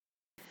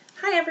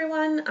Hi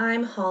everyone,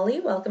 I'm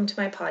Holly. Welcome to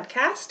my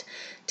podcast.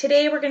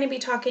 Today we're going to be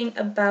talking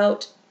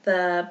about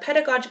the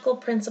pedagogical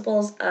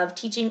principles of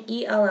teaching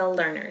ELL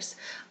learners.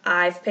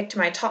 I've picked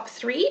my top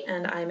 3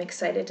 and I'm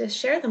excited to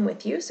share them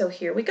with you, so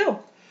here we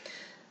go.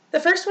 The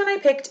first one I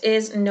picked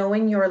is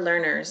knowing your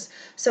learners.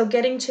 So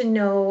getting to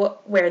know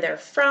where they're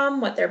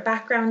from, what their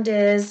background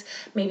is,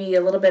 maybe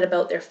a little bit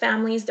about their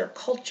families, their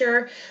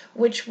culture,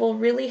 which will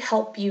really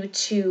help you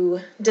to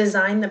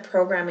design the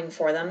programming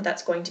for them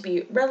that's going to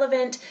be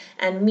relevant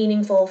and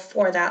meaningful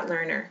for that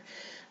learner.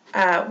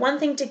 One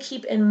thing to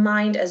keep in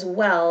mind as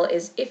well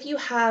is if you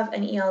have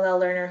an ELL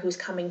learner who's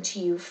coming to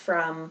you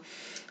from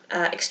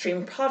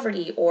extreme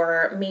poverty,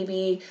 or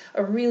maybe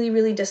a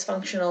really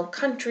dysfunctional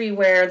country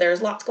where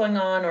there's lots going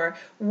on, or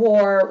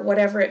war,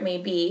 whatever it may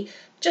be,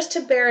 just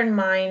to bear in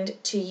mind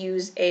to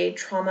use a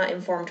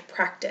trauma-informed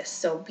practice.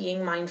 So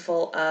being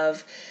mindful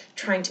of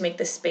trying to make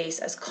the space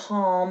as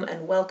calm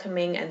and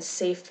welcoming and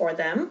safe for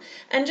them,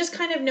 and just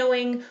kind of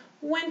knowing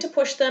when to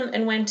push them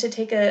and when to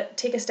take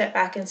a step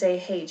back and say,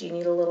 hey, do you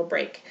need a little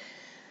break?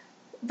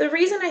 The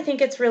reason I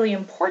think it's really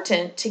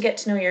important to get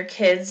to know your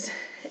kids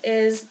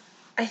is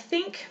I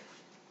think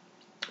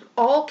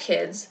all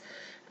kids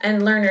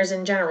and learners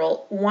in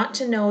general want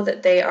to know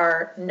that they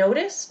are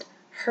noticed,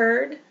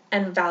 heard,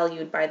 and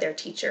valued by their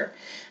teacher.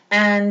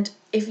 And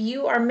if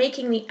you are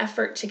making the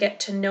effort to get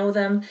to know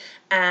them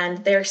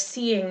and they're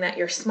seeing that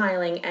you're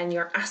smiling and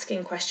you're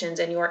asking questions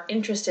and you're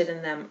interested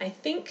in them, I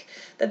think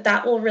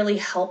that will really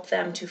help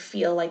them to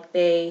feel like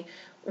they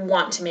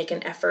want to make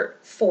an effort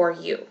for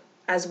you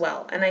as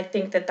well. And I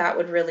think that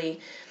would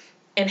really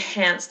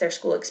enhance their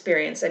school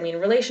experience. I mean,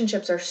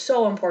 relationships are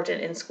so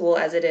important in school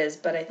as it is,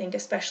 but I think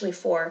especially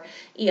for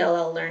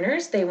ELL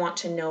learners, they want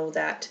to know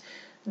that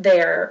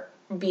they're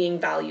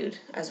being valued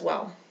as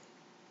well.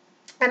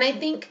 And I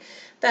think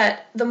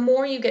that the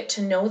more you get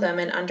to know them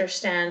and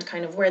understand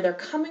kind of where they're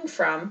coming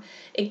from,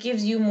 it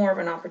gives you more of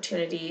an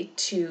opportunity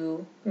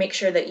to make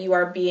sure that you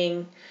are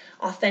being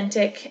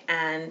authentic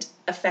and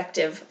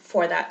effective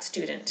for that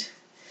student.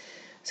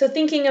 So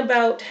thinking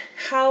about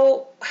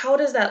how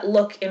does that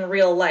look in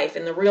real life,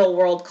 in the real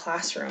world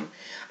classroom?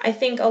 I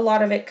think a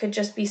lot of it could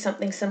just be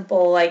something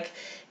simple like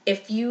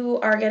if you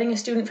are getting a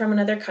student from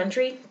another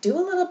country, do a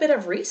little bit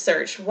of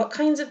research. What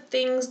kinds of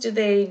things do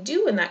they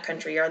do in that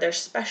country? Are there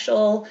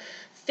special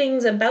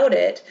things about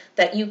it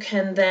that you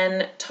can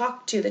then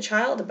talk to the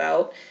child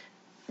about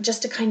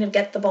just to kind of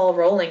get the ball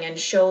rolling and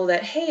show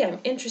that, hey, I'm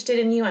interested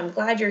in you, I'm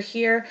glad you're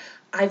here,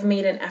 I've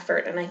made an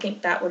effort, and I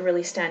think that would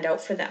really stand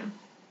out for them.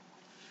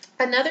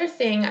 Another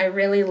thing I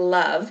really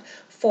love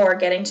for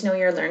getting to know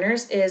your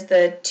learners is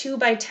the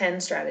 2x10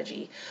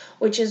 strategy,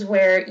 which is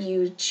where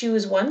you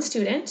choose one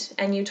student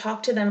and you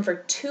talk to them for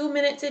 2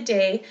 minutes a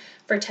day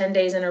for 10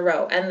 days in a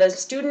row. And the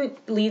student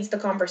leads the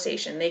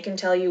conversation. They can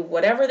tell you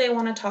whatever they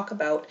want to talk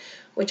about,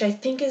 which I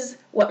think is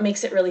what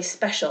makes it really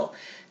special.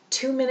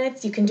 2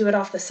 minutes, you can do it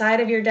off the side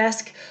of your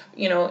desk,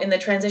 in the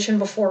transition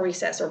before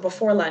recess or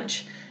before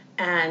lunch.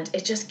 And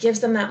it just gives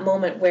them that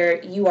moment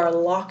where you are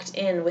locked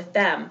in with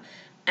them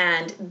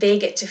and they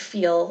get to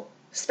feel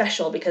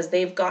special because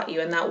they've got you,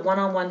 and that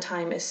one-on-one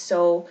time is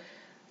so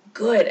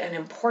good and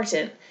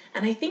important.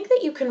 And I think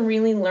that you can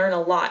really learn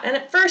a lot. And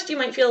at first you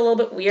might feel a little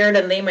bit weird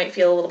and they might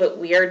feel a little bit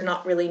weird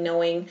not really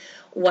knowing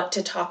what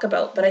to talk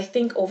about. But I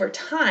think over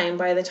time,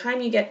 by the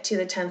time you get to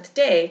the 10th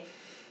day,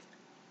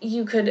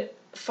 you could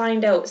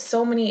find out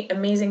so many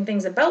amazing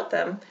things about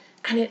them,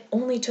 and it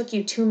only took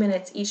you 2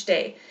 minutes each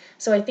day.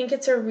 So I think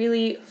it's a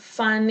really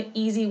fun,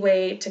 easy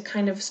way to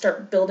kind of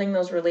start building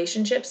those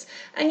relationships.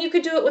 And you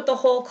could do it with the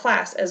whole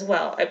class as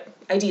well,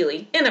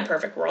 ideally, in a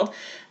perfect world.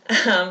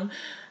 Because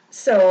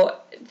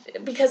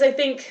I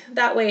think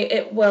that way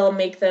it will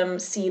make them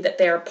see that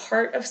they're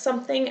part of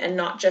something and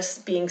not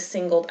just being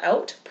singled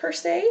out per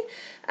se,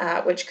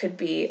 which could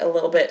be a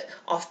little bit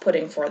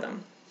off-putting for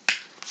them.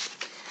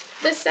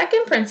 The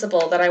second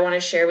principle that I want to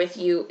share with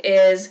you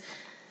is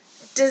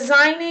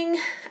designing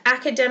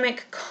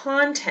academic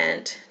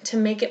content to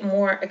make it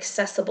more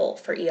accessible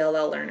for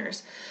ELL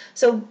learners.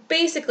 So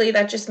basically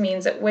that just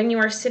means that when you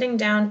are sitting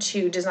down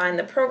to design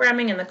the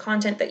programming and the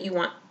content that you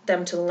want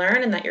them to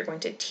learn and that you're going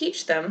to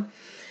teach them,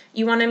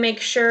 you want to make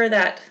sure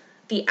that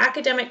the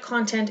academic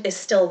content is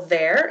still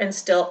there and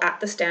still at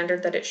the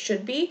standard that it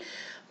should be,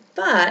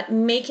 but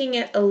making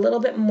it a little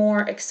bit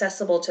more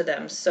accessible to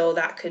them. So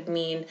that could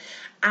mean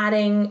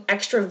adding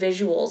extra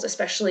visuals,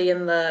 especially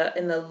in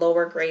the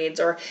lower grades,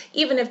 or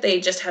even if they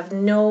just have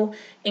no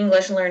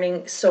English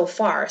learning so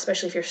far,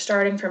 especially if you're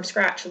starting from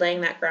scratch, laying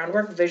that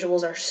groundwork,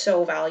 visuals are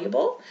so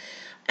valuable.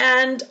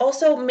 And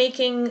also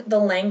making the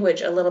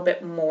language a little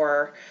bit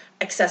more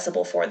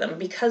accessible for them,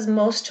 because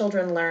most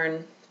children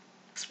learn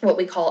what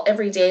we call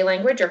everyday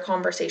language or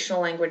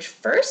conversational language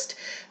first,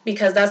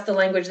 because that's the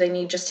language they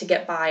need just to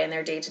get by in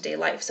their day-to-day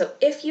life. So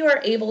if you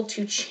are able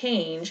to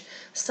change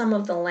some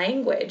of the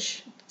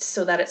language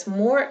so that it's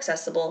more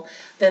accessible,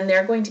 then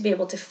they're going to be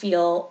able to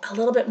feel a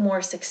little bit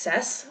more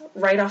success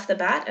right off the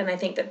bat, and I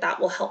think that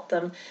will help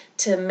them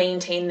to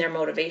maintain their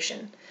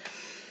motivation.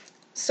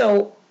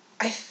 So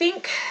I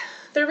think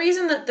the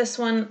reason that this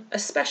one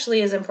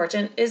especially is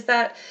important is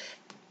that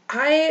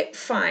I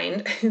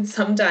find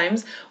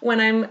sometimes when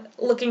I'm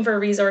looking for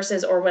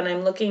resources or when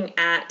I'm looking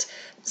at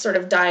sort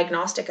of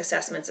diagnostic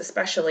assessments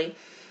especially,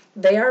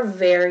 they are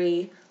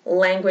very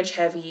language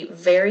heavy,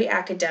 very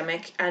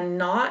academic, and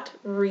not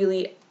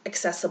really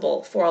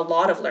accessible for a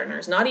lot of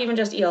learners, not even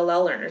just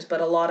ELL learners,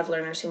 but a lot of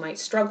learners who might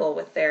struggle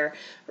with their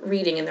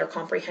reading and their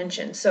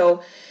comprehension.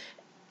 So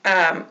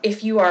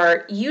if you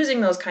are using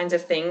those kinds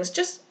of things,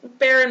 just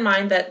bear in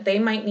mind that they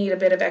might need a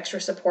bit of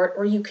extra support,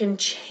 or you can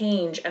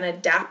change and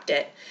adapt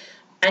it.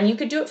 And you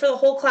could do it for the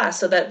whole class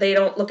so that they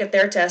don't look at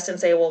their test and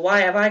say, well, why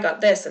have I got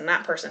this and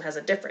that person has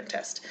a different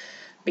test?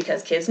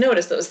 Because kids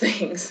notice those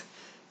things.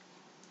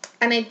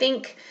 And I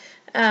think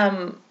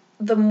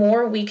the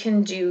more we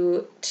can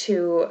do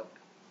to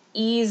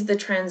ease the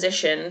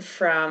transition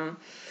from,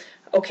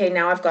 okay,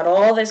 now I've got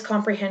all this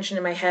comprehension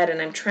in my head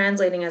and I'm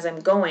translating as I'm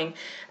going,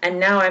 and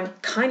now I'm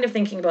kind of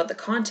thinking about the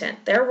content.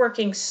 They're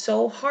working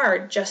so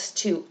hard just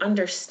to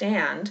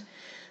understand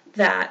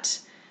that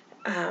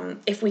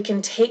if we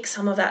can take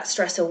some of that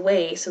stress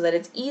away so that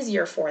it's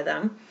easier for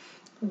them,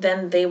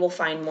 then they will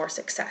find more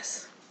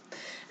success.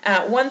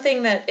 One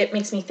thing that it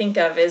makes me think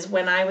of is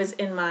when I was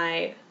in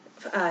my,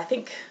 I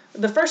think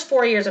the first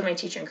 4 years of my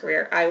teaching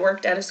career, I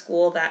worked at a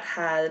school that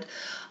had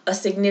a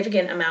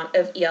significant amount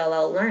of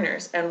ELL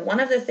learners. And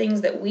one of the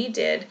things that we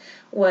did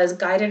was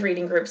guided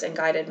reading groups and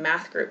guided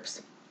math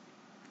groups.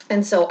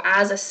 And so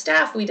as a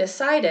staff, we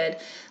decided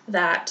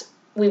that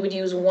we would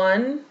use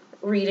one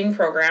reading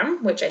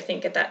program, which I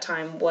think at that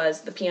time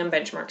was the PM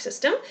benchmark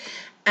system.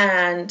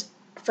 And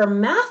for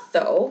math,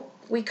 though,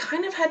 we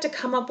kind of had to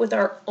come up with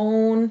our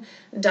own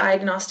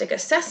diagnostic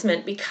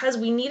assessment because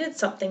we needed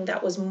something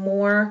that was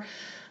more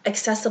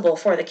accessible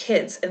for the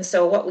kids. And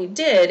so what we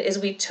did is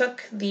we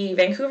took the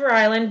Vancouver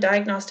Island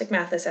Diagnostic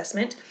Math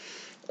Assessment,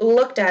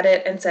 looked at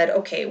it and said,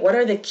 okay, what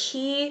are the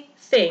key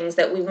things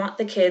that we want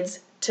the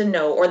kids to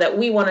know or that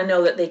we want to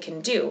know that they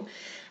can do?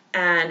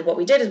 And what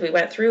we did is we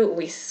went through,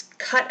 we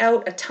cut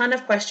out a ton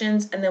of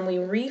questions, and then we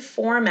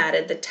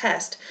reformatted the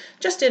test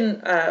just in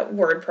a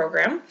Word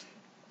program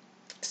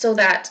so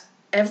that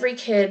every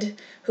kid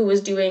who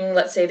was doing,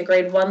 let's say, the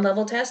grade 1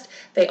 level test,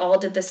 they all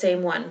did the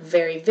same one.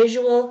 Very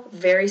visual,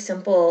 very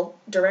simple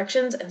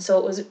directions, and so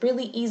it was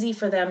really easy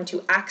for them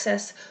to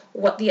access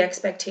what the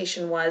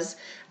expectation was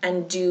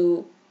and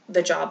do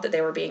the job that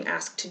they were being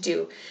asked to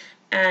do.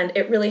 And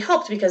it really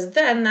helped because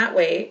then that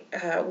way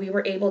we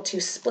were able to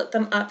split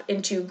them up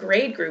into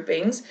grade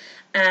groupings,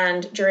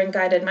 and during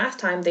guided math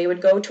time they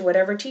would go to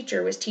whatever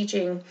teacher was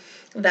teaching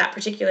that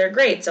particular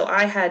grade. So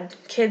I had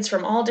kids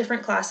from all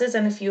different classes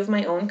and a few of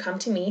my own come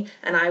to me,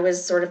 and I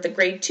was sort of the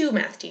grade 2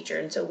 math teacher,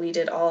 and so we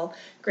did all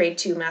grade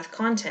 2 math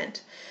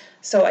content.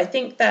 So I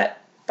think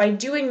that by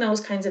doing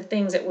those kinds of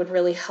things it would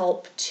really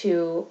help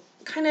to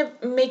kind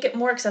of make it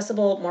more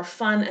accessible, more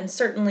fun, and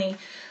certainly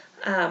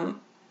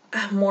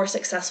more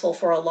successful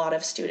for a lot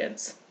of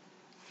students.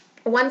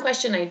 One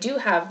question I do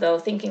have, though,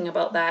 thinking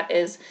about that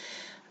is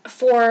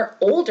for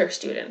older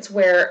students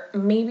where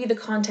maybe the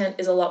content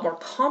is a lot more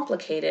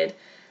complicated,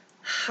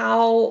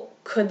 how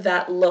could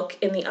that look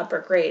in the upper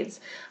grades?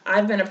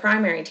 I've been a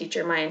primary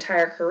teacher my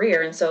entire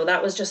career, and so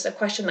that was just a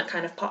question that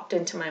kind of popped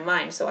into my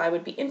mind. So I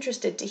would be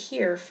interested to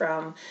hear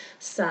from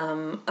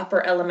some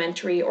upper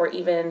elementary or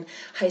even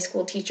high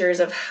school teachers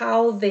of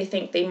how they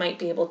think they might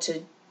be able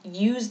to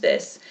use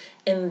this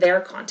in their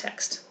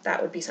context.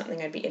 That would be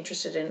something I'd be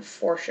interested in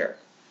for sure.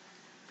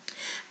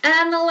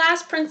 And the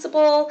last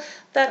principle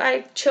that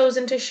I've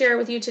chosen to share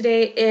with you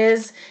today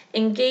is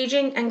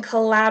engaging and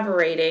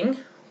collaborating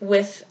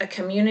with a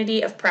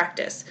community of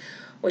practice,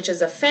 which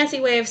is a fancy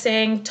way of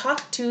saying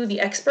talk to the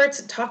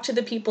experts, talk to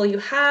the people you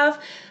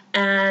have,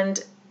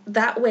 and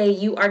that way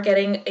you are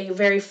getting a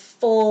very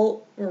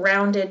full,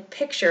 rounded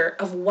picture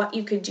of what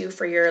you could do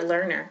for your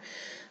learner.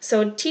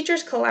 So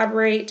teachers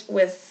collaborate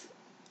with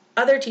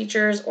other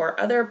teachers or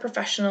other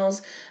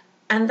professionals,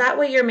 and that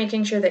way you're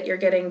making sure that you're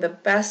getting the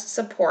best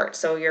support.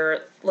 So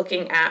you're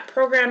looking at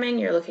programming,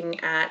 you're looking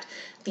at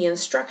the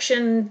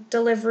instruction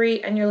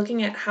delivery, and you're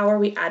looking at how are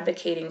we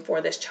advocating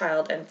for this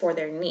child and for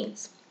their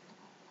needs.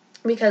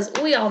 Because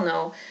we all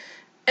know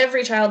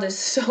every child is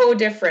so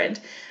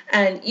different,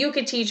 and you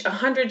could teach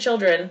 100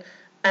 children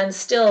and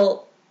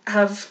still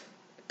have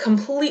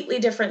completely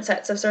different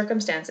sets of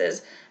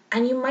circumstances,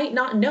 and you might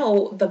not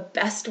know the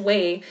best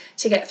way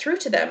to get through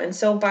to them. And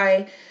so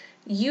by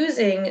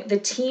using the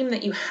team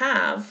that you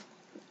have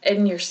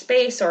in your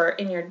space or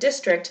in your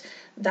district,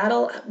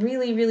 that'll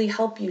really, really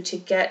help you to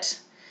get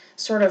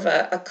sort of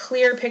a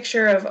clear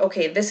picture of,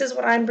 okay, this is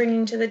what I'm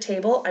bringing to the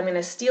table. I'm going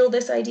to steal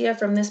this idea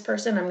from this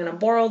person. I'm going to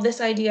borrow this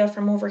idea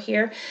from over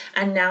here.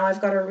 And now I've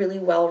got a really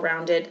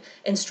well-rounded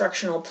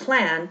instructional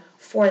plan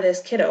for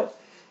this kiddo.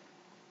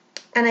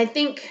 And I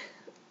think,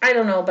 I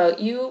don't know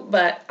about you,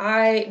 but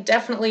I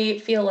definitely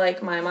feel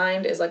like my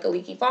mind is like a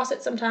leaky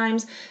faucet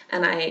sometimes,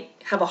 and I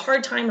have a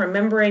hard time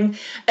remembering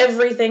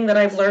everything that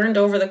I've learned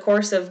over the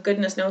course of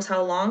goodness knows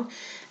how long.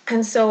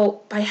 And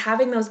so by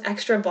having those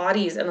extra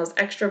bodies and those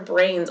extra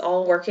brains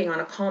all working on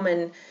a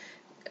common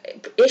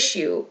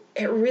issue,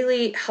 it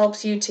really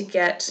helps you to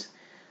get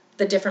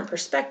the different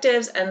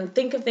perspectives and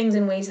think of things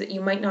in ways that you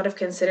might not have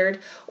considered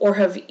or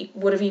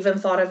would have even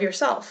thought of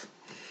yourself.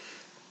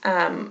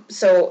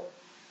 So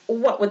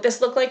what would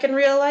this look like in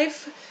real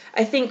life?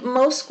 I think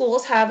most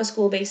schools have a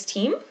school-based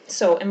team,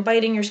 so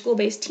inviting your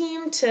school-based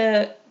team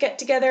to get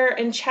together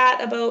and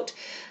chat about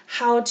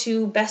how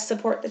to best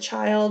support the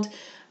child.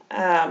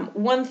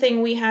 One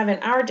thing we have in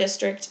our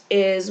district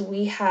is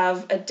we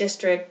have a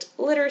district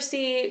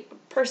literacy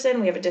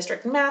person, we have a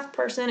district math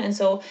person, and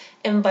so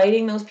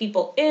inviting those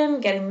people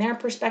in, getting their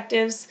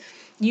perspectives.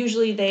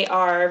 Usually they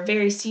are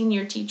very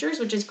senior teachers,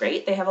 which is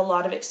great. They have a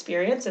lot of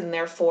experience and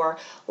therefore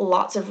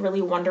lots of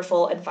really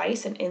wonderful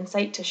advice and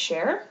insight to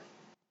share,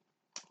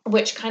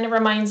 which kind of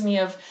reminds me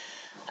of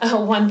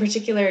one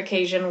particular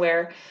occasion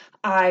where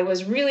I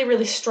was really,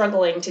 really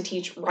struggling to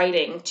teach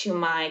writing to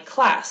my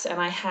class, and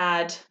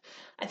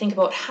I think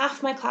about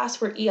half my class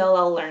were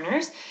ELL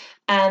learners,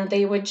 and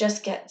they would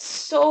just get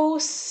so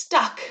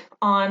stuck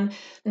on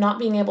not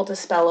being able to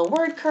spell a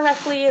word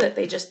correctly that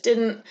they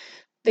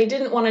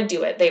didn't want to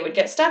do it. They would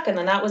get stuck and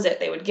then that was it.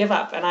 They would give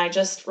up. And I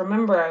just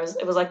remember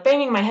it was like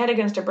banging my head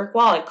against a brick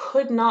wall. I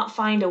could not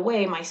find a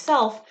way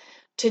myself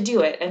to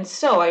do it. And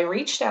so I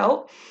reached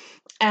out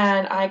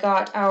and I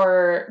got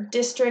our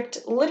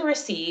district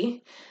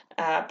literacy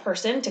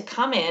person to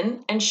come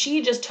in, and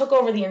she just took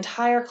over the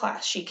entire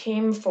class. She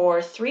came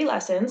for 3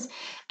 lessons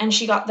and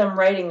she got them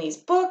writing these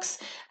books,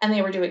 and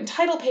they were doing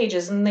title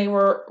pages and they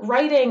were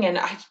writing, and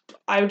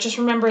I just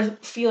remember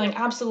feeling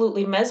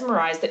absolutely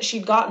mesmerized that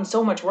she'd gotten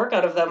so much work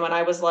out of them, and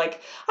I was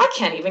like, I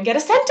can't even get a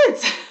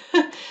sentence.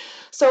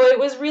 So it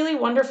was really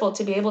wonderful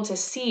to be able to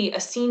see a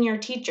senior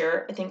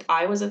teacher. I think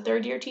I was a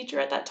 3rd-year teacher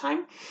at that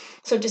time.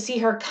 So to see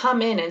her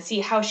come in and see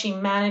how she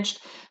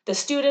managed the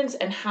students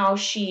and how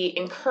she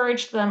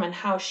encouraged them and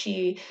how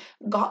she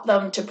got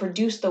them to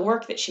produce the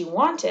work that she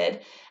wanted,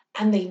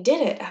 and they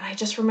did it. And I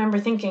just remember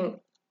thinking,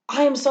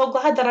 I am so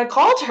glad that I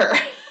called her.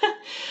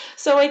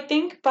 So I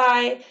think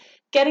by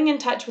getting in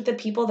touch with the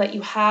people that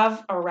you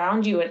have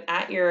around you and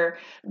at your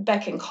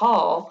beck and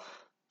call,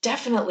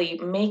 definitely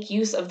make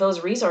use of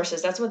those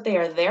resources. That's what they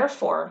are there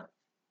for.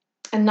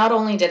 And not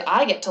only did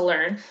I get to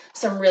learn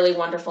some really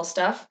wonderful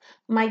stuff,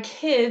 my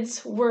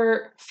kids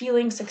were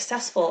feeling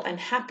successful and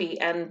happy,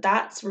 and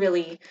that's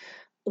really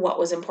what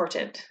was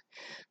important.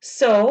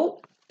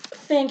 So,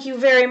 thank you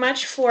very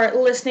much for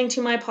listening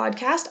to my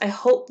podcast. I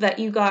hope that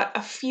you got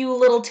a few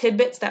little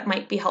tidbits that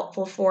might be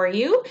helpful for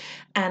you,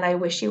 and I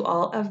wish you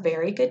all a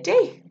very good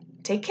day.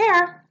 Take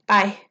care.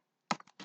 Bye.